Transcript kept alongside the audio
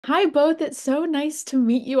Hi, both. It's so nice to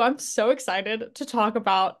meet you. I'm so excited to talk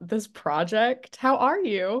about this project. How are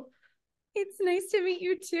you? It's nice to meet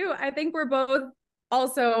you too. I think we're both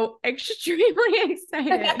also extremely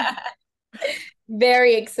excited.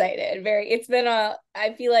 Very excited. It's been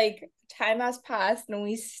I feel like time has passed and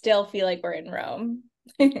we still feel like we're in Rome.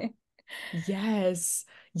 Yes.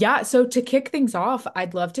 Yeah. So to kick things off,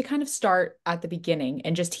 I'd love to kind of start at the beginning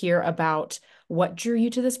and just hear about what drew you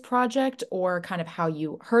to this project or kind of how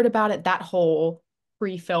you heard about it, that whole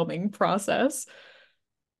pre-filming process.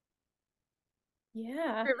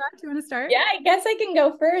 Yeah. Riva, do you want to start? Yeah, I guess I can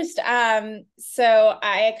go first. So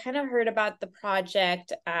I kind of heard about the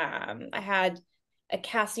project. I had a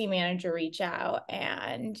casting manager reach out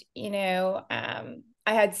and,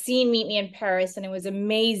 I had seen Meet Me in Paris and it was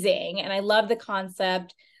amazing. And I love the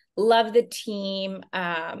concept, love the team.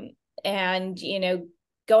 And,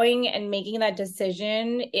 going and making that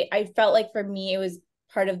decision, I felt like for me, it was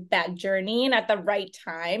part of that journey and at the right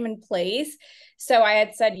time and place. So I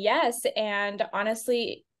had said yes. And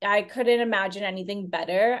honestly, I couldn't imagine anything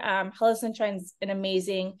better. Hello Sunshine's an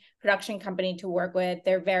amazing production company to work with.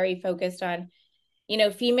 They're very focused on,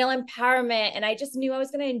 female empowerment. And I just knew I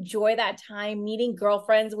was going to enjoy that time meeting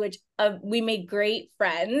girlfriends, which we made great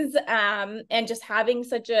friends, and just having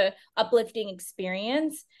such a uplifting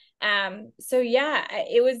experience. So yeah,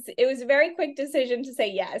 it was a very quick decision to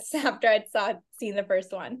say yes after seen the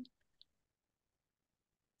first one.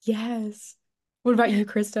 Yes. What about you,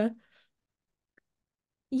 Krista?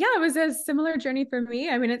 Yeah, it was a similar journey for me.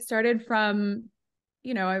 I mean, it started from,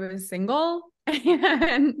 I was single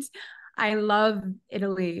and I love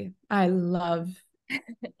Italy. I love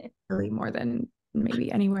Italy more than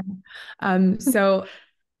maybe anywhere. So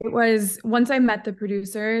it was once I met the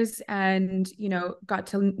producers and, got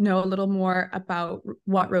to know a little more about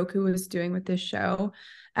what Roku was doing with this show.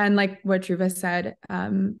 And like what Dhruva said,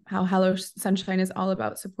 how Hello Sunshine is all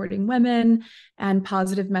about supporting women and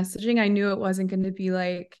positive messaging. I knew it wasn't going to be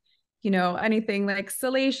like, anything like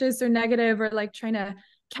salacious or negative or like trying to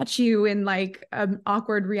catch you in like an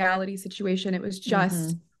awkward reality situation. It was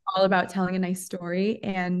just Hmm. all about telling a nice story.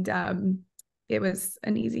 And it was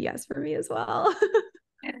an easy yes for me as well.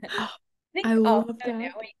 Oh, Think I also love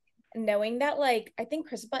that. knowing that, like, I think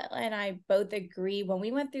Chris and I both agree when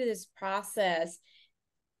we went through this process,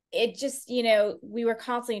 it just, we were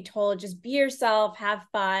constantly told just be yourself, have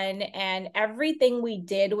fun, and everything we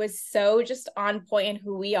did was so just on point in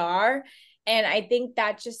who we are. And I think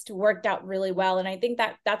that just worked out really well. And I think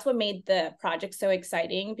that that's what made the project so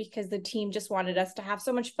exciting because the team just wanted us to have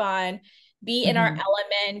so much fun, be in our Mhm.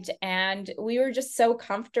 element, and we were just so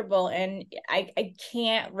comfortable. And I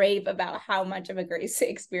can't rave about how much of a great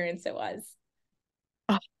experience it was.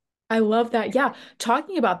 Oh, I love that. Yeah.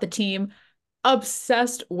 Talking about the team,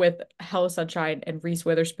 obsessed with Hello Sunshine and Reese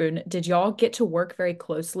Witherspoon. Did y'all get to work very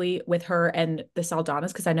closely with her and the Saldanas?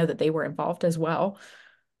 Because I know that they were involved as well.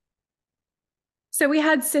 So we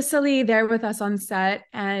had Cicely there with us on set.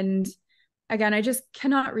 And again, I just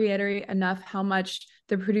cannot reiterate enough how much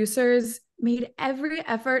the producers made every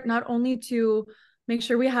effort, not only to make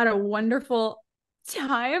sure we had a wonderful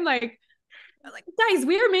time, like guys,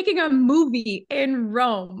 we are making a movie in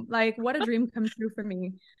Rome. Like, what a dream come true for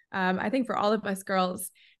me. I think for all of us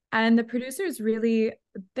girls. And the producers really,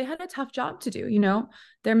 they had a tough job to do.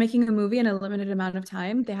 They're making a movie in a limited amount of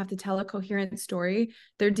time. They have to tell a coherent story.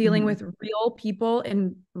 They're dealing Mhm. with real people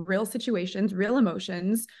in real situations, real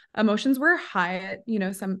emotions. Emotions were high at,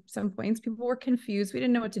 some points. People were confused. We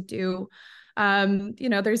didn't know what to do.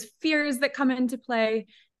 There's fears that come into play,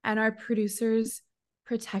 and our producers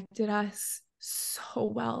protected us so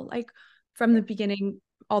well, like from the beginning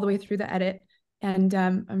all the way through the edit. And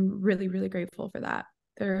I'm really, really grateful for that.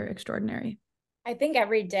 They're extraordinary. I think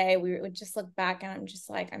every day we would just look back and I'm just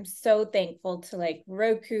like, I'm so thankful to like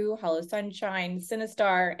Roku, Hello Sunshine,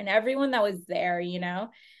 Sinistar, and everyone that was there.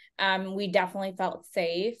 We definitely felt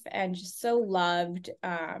safe and just so loved.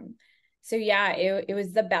 So yeah, it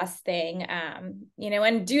was the best thing. And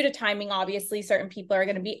due to timing, obviously certain people are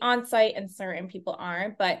going to be on site and certain people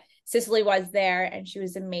aren't, but Cicely was there and she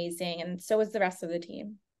was amazing. And so was the rest of the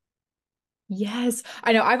team. Yes.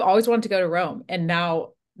 I know I've always wanted to go to Rome, and now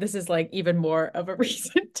this is like even more of a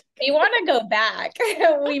reason to We want to go back.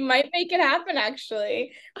 We might make it happen,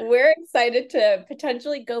 actually. We're excited to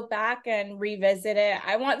potentially go back and revisit it.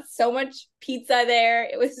 I want so much pizza there.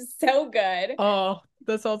 It was so good. Oh,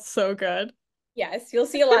 that sounds so good. Yes, you'll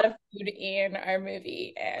see a lot of food in our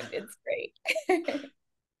movie, and it's great.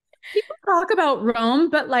 People talk about Rome,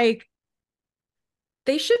 but like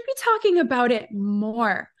they should be talking about it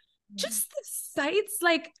more. Just the sites,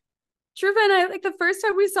 like Dhruva and I, like the first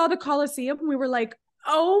time we saw the Colosseum, we were like,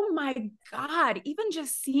 Oh my God. Even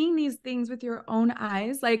just seeing these things with your own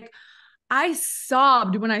eyes, like I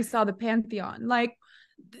sobbed when I saw the Pantheon. Like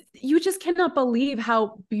you just cannot believe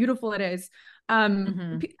how beautiful it is.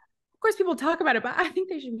 Mm-hmm. Of course, people talk about it, but I think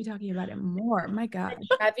they should be talking about it more. My God.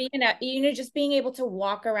 Heavy and just being able to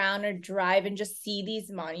walk around or drive and just see these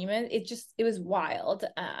monuments, it was wild.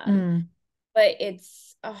 Mm. But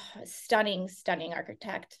it's stunning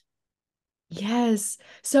architect. Yes.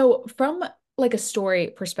 So from like a story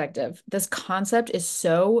perspective, this concept is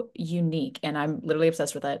so unique and I'm literally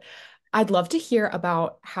obsessed with it. I'd love to hear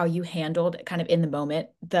about how you handled kind of in the moment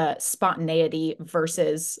the spontaneity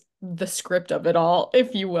versus the script of it all,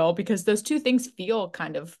 if you will, because those two things feel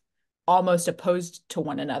kind of almost opposed to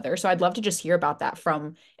one another. So I'd love to just hear about that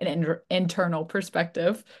from an internal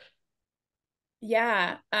perspective.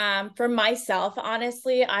 Yeah. For myself,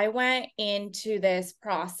 honestly, I went into this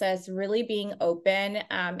process really being open.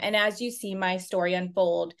 And as you see my story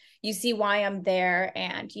unfold, you see why I'm there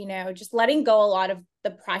and, just letting go a lot of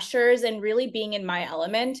the pressures and really being in my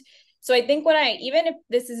element. So I think even if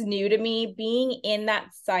this is new to me, being in that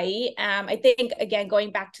site, I think, again,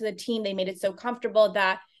 going back to the team, they made it so comfortable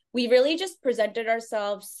that we really just presented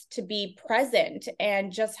ourselves to be present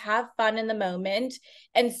and just have fun in the moment.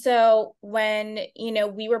 And so when,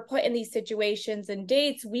 we were put in these situations and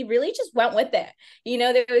dates, we really just went with it.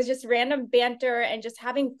 There was just random banter and just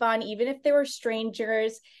having fun, even if they were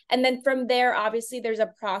strangers. And then from there, obviously, there's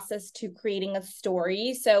a process to creating a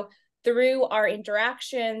story. So through our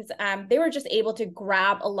interactions, they were just able to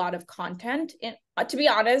grab a lot of content. And to be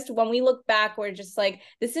honest, when we look back, we're just like,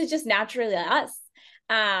 this is just naturally us.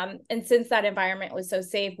 And since that environment was so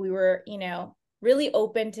safe, we were, really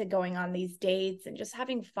open to going on these dates and just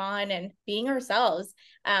having fun and being ourselves.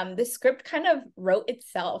 The script kind of wrote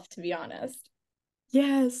itself, to be honest.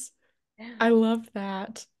 Yes, Yeah. I love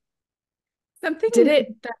that. Did Something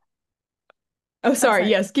it? that, Oh, oh, sorry. sorry.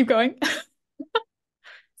 Yes, keep going.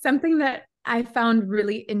 Something that I found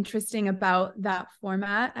really interesting about that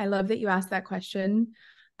format, I love that you asked that question,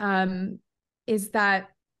 is that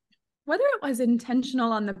whether it was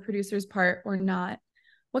intentional on the producer's part or not,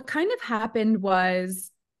 what kind of happened was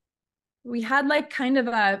we had like kind of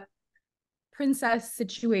a princess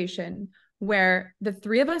situation where the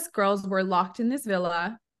three of us girls were locked in this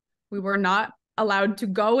villa. We were not allowed to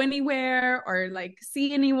go anywhere or like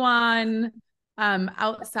see anyone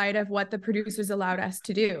outside of what the producers allowed us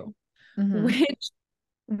to do, Hmm. which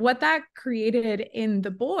what that created in the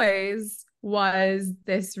boys was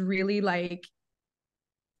this really like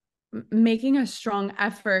making a strong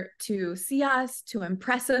effort to see us, to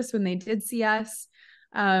impress us when they did see us.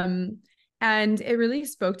 Um, and it really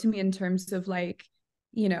spoke to me in terms of like,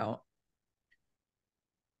 you know,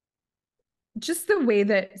 just the way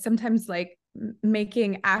that sometimes like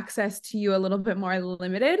making access to you a little bit more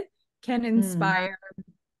limited can Mm. inspire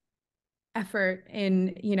effort in,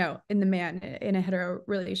 in the man in a hetero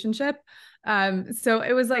relationship. So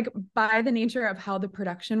it was like by the nature of how the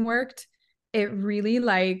production worked, it really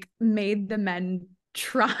like made the men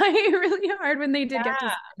try really hard when they did get to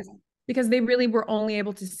see us, because they really were only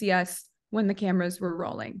able to see us when the cameras were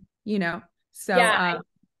rolling, So Yeah,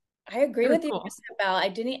 I agree it was with you, cool. Christa Belle.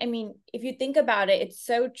 I mean, if you think about it, it's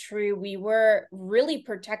so true. We were really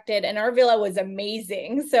protected and our villa was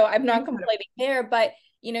amazing. So I'm not complaining there, but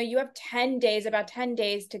you have 10 days, about 10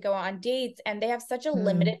 days to go on dates, and they have such a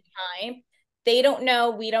limited Mm. time. They don't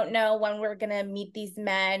know, we don't know when we're going to meet these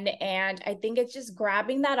men. And I think it's just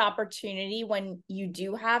grabbing that opportunity when you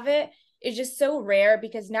do have it is just so rare,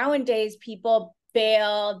 because nowadays people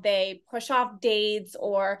bail, they push off dates,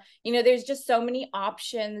 or there's just so many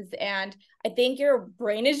options. And I think your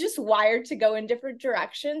brain is just wired to go in different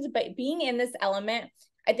directions. But being in this element,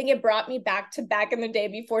 I think it brought me back in the day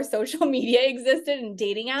before social media existed and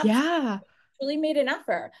dating apps. Yeah. Really made an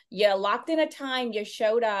effort. You locked in a time, you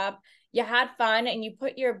showed up, you had fun, and you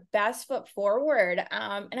put your best foot forward.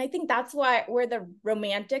 And I think that's where the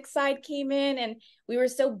romantic side came in, and we were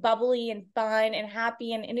so bubbly and fun and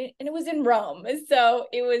happy, and it was in Rome, so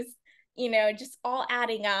it was just all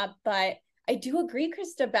adding up. But I do agree,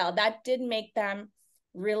 Christa Belle, that did make them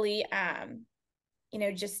really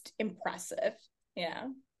just impressive. Yeah.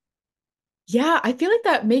 Yeah, I feel like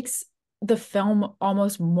that makes the film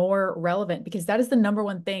almost more relevant because that is the number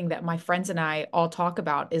one thing that my friends and I all talk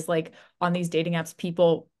about is like on these dating apps,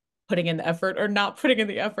 people putting in the effort or not putting in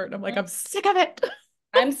the effort. And I'm like, I'm sick of it.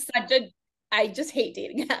 I'm such a I just hate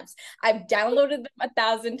dating apps. I've downloaded them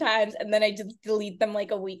 1,000 times and then I just delete them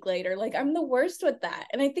like a week later. Like I'm the worst with that.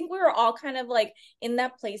 And I think we were all kind of like in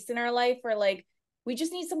that place in our life where like we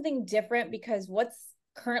just need something different, because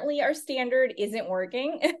currently our standard isn't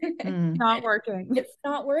working. Not working. It's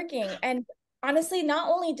not working. And honestly, not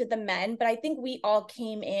only did the men, but I think we all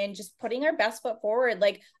came in just putting our best foot forward.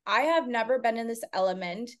 Like, I have never been in this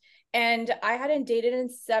element, and I hadn't dated in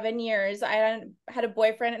 7 years. I hadn't had a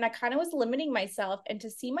boyfriend, and I kind of was limiting myself. And to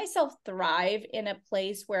see myself thrive in a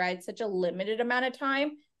place where I had such a limited amount of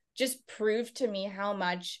time just proved to me how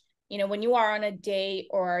much, when you are on a date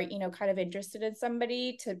or, kind of interested in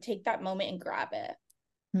somebody, to take that moment and grab it.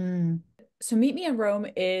 So Meet Me in Rome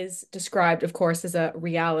is described, of course, as a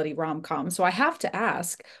reality rom-com. So I have to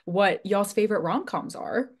ask what y'all's favorite rom-coms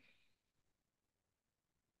are,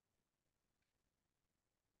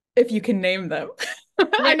 if you can name them.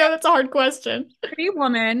 I know that's a hard question. Pretty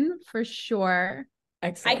Woman for sure.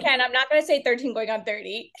 Excellent. I'm not going to say 13 going on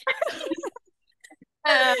 30.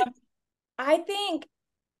 I think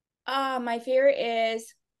my favorite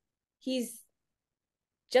is He's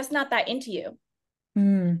Just Not That Into You.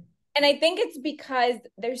 And I think it's because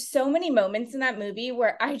there's so many moments in that movie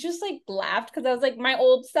where I just like laughed, because I was like, my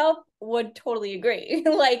old self would totally agree.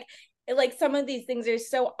 like some of these things are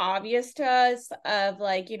so obvious to us, of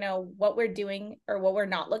like, what we're doing or what we're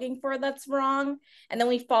not looking for that's wrong. And then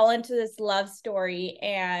we fall into this love story,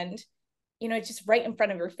 and it's just right in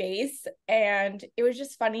front of your face. And it was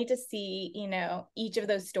just funny to see, each of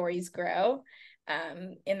those stories grow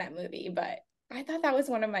in that movie. But I thought that was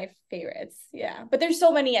one of my favorites. Yeah. But there's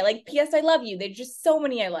so many. I like P.S. I Love You. There's just so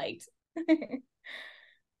many I liked.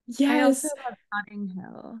 Yes. I also love Notting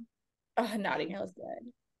Hill. Oh, Notting Hill is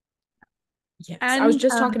good. Yes. And I was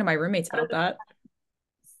just talking to my roommates about that.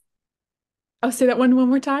 Oh, say that one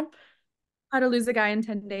more time. How to Lose a Guy in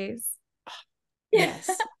 10 Days. Yes.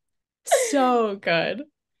 So good.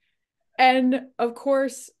 And of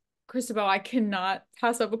course, Christa Belle, I cannot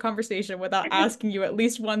pass up a conversation without asking you at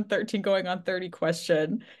least one 13 going on 30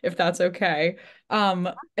 question, if that's okay.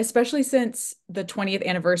 Especially since the 20th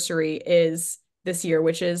anniversary is this year,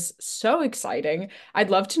 which is so exciting. I'd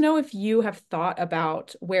love to know if you have thought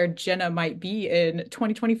about where Jenna might be in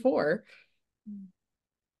 2024.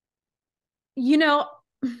 I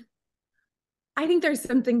think there's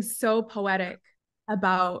something so poetic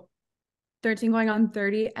about 13 going on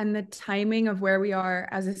 30 and the timing of where we are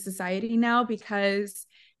as a society now. Because if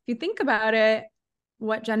you think about it,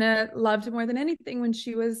 what Jenna loved more than anything when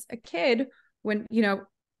she was a kid, when,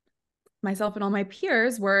 myself and all my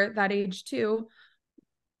peers were that age too,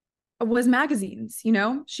 was magazines.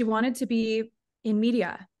 She wanted to be in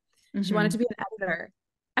media. She wanted to be an editor.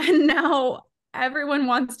 And now everyone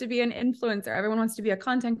wants to be an influencer. Everyone wants to be a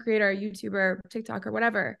content creator, a YouTuber, TikTok, or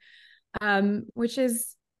whatever, which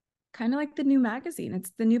is kind of like the new magazine.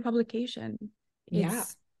 It's the new publication.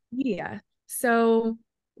 It's media. So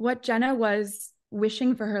what Jenna was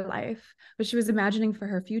wishing for her life, what she was imagining for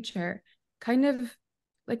her future, kind of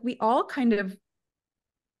like we all kind of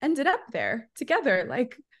ended up there together.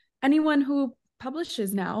 Like anyone who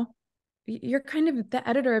publishes now, you're kind of the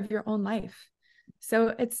editor of your own life.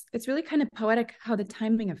 So it's really kind of poetic how the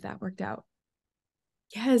timing of that worked out.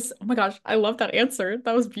 Yes. Oh my gosh, I love that answer.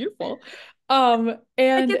 That was beautiful. And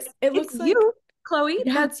like it looks like you, Chloe.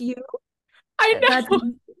 Yeah. That's you. I know.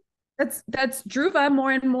 That's Dhruva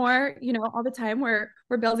more and more, all the time. We're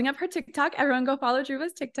building up her TikTok. Everyone go follow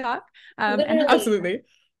Dhruva's TikTok. And absolutely.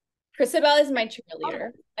 Christa Belle is my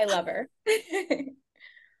cheerleader. I love her.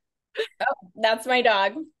 Oh, that's my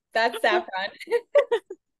dog. That's Saffron.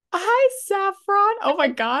 Hi, Saffron. Oh my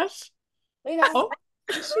gosh. Wait, oh.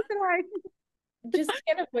 She's just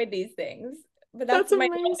can't avoid these things. But that's my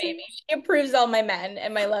little baby. She approves all my men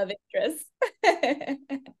and my love interests.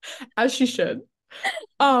 As she should.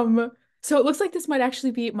 So it looks like this might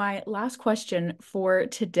actually be my last question for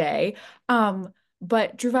today.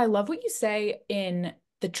 But Dhruva, I love what you say in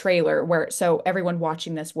the trailer, where so everyone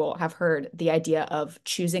watching this will have heard the idea of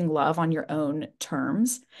choosing love on your own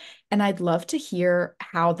terms. And I'd love to hear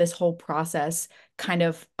how this whole process kind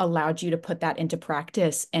of allowed you to put that into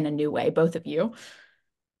practice in a new way, both of you.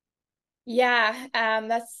 Yeah,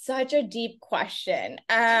 that's such a deep question.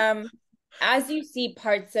 As you see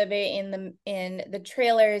parts of it in the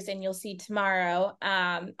trailers, and you'll see tomorrow,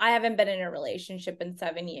 I haven't been in a relationship in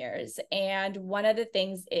 7 years. And one of the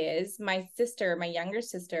things is my younger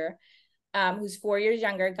sister, who's 4 years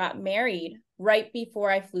younger, got married right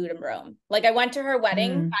before I flew to Rome. Like, I went to her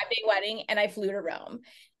wedding, 5-day wedding, and I flew to Rome.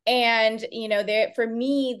 And, for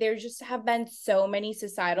me, there just have been so many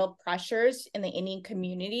societal pressures in the Indian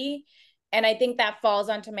community. And I think that falls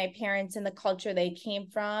onto my parents and the culture they came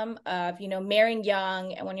from of, marrying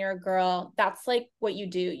young. And when you're a girl, that's like what you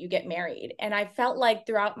do, you get married. And I felt like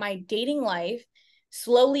throughout my dating life,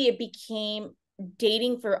 slowly it became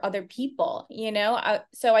dating for other people, you know?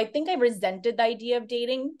 So I think I resented the idea of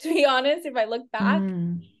dating, to be honest, if I look back.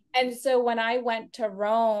 And so when I went to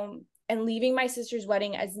Rome and leaving my sister's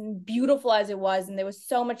wedding, as beautiful as it was, and there was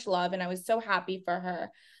so much love and I was so happy for her,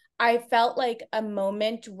 I felt like a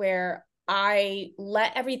moment where I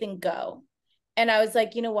let everything go. And I was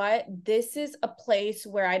like, you know what? This is a place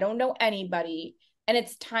where I don't know anybody, and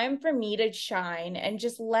it's time for me to shine and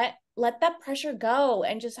just let that pressure go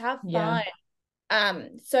and just have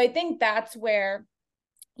fun. So I think that's where,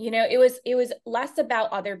 you know, it was less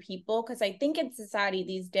about other people, because I think in society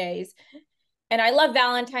these days, and I love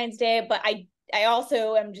Valentine's Day, but I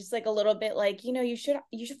also am just like a little bit like, you know, you should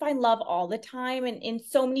find love all the time, and in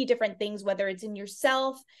so many different things, whether it's in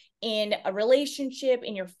yourself, in a relationship,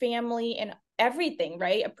 in your family, and everything,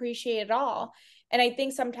 right? Appreciate it all. And I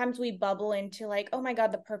think sometimes we bubble into like, oh my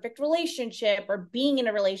God, the perfect relationship, or being in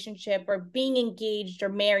a relationship, or being engaged or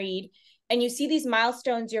married. And you see these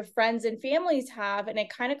milestones your friends and families have, and it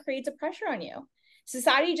kind of creates a pressure on you.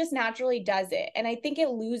 Society just naturally does it. And I think it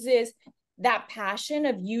loses that passion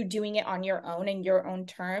of you doing it on your own and your own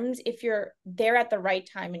terms if you're there at the right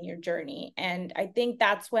time in your journey. And I think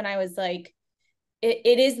that's when I was like,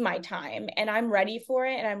 it is my time, and I'm ready for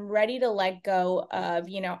it, and I'm ready to let go of,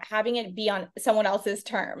 you know, having it be on someone else's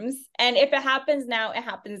terms. And if it happens now, it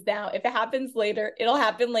happens now. If it happens later, it'll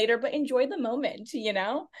happen later, but enjoy the moment, you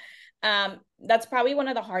know? That's probably one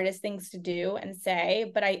of the hardest things to do and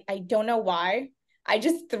say, but I don't know why. I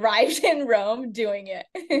just thrived in Rome doing it.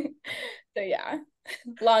 So yeah,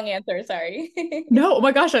 long answer, sorry. No, oh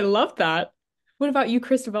my gosh, I love that. What about you,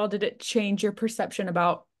 Christa Belle? Did it change your perception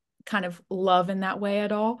about kind of love in that way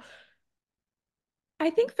at all?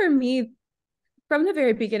 I think for me, from the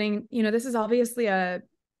very beginning, you know, this is obviously a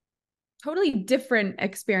totally different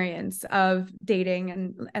experience of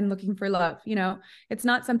dating and looking for love. You know, it's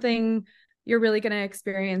not something you're really going to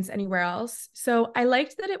experience anywhere else. So I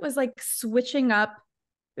liked that it was like switching up.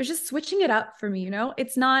 It was just switching it up for me, you know?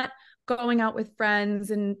 It's not going out with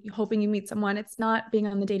friends and hoping you meet someone. It's not being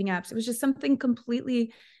on the dating apps. It was just something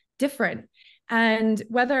completely different. And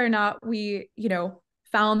whether or not we, you know,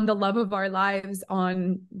 found the love of our lives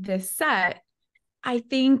on this set, I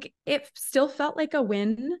think it still felt like a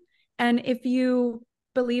win. And if you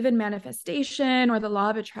believe in manifestation or the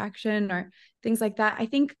law of attraction or things like that, I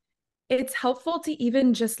think it's helpful to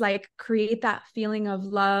even just like create that feeling of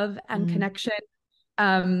love and connection,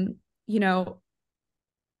 you know,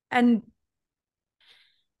 and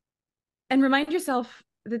remind yourself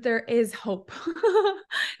that there is hope.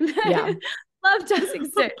 Yeah. Love does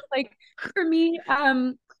exist. Like for me,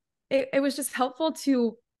 it was just helpful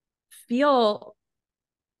to feel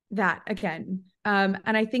that again. And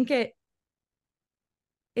I think it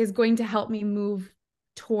is going to help me move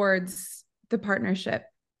towards the partnership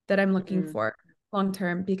that I'm looking for long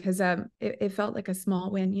term, because it felt like a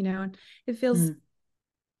small win, you know, and it feels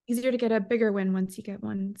easier to get a bigger win once you get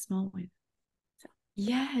one small win. So.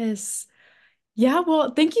 Yes. Yeah,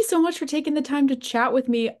 well, thank you so much for taking the time to chat with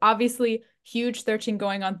me. Obviously, huge 13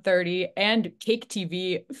 going on 30 and Cake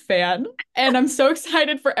TV fan. And I'm so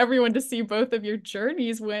excited for everyone to see both of your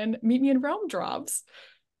journeys when Meet Me in Rome drops.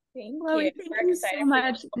 Thank you. Chloe, thank you so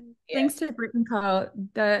much. Thanks to Brit and Co.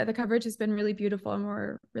 The coverage has been really beautiful, and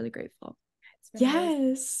we're really grateful.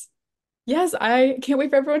 Yes. Yes, I can't wait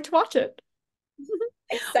for everyone to watch it.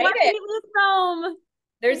 Excited. Rome.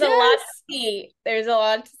 There's a lot to see. There's a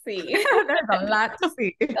lot to see. There's a lot to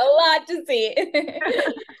see. A lot to see.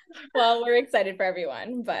 Well, we're excited for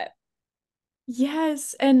everyone, but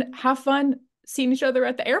yes, and have fun seeing each other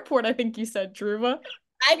at the airport, I think you said, Dhruva.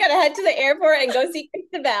 I gotta head to the airport and go see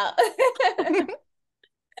Christa Belle.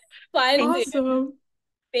 Fun. Awesome.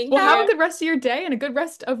 Thank well, you. have a good rest of your day and a good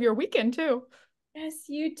rest of your weekend too. Yes,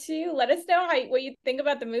 you too. Let us know what you think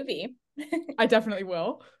about the movie. I definitely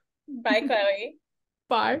will. Bye, Chloe.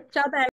 Bye. Ciao,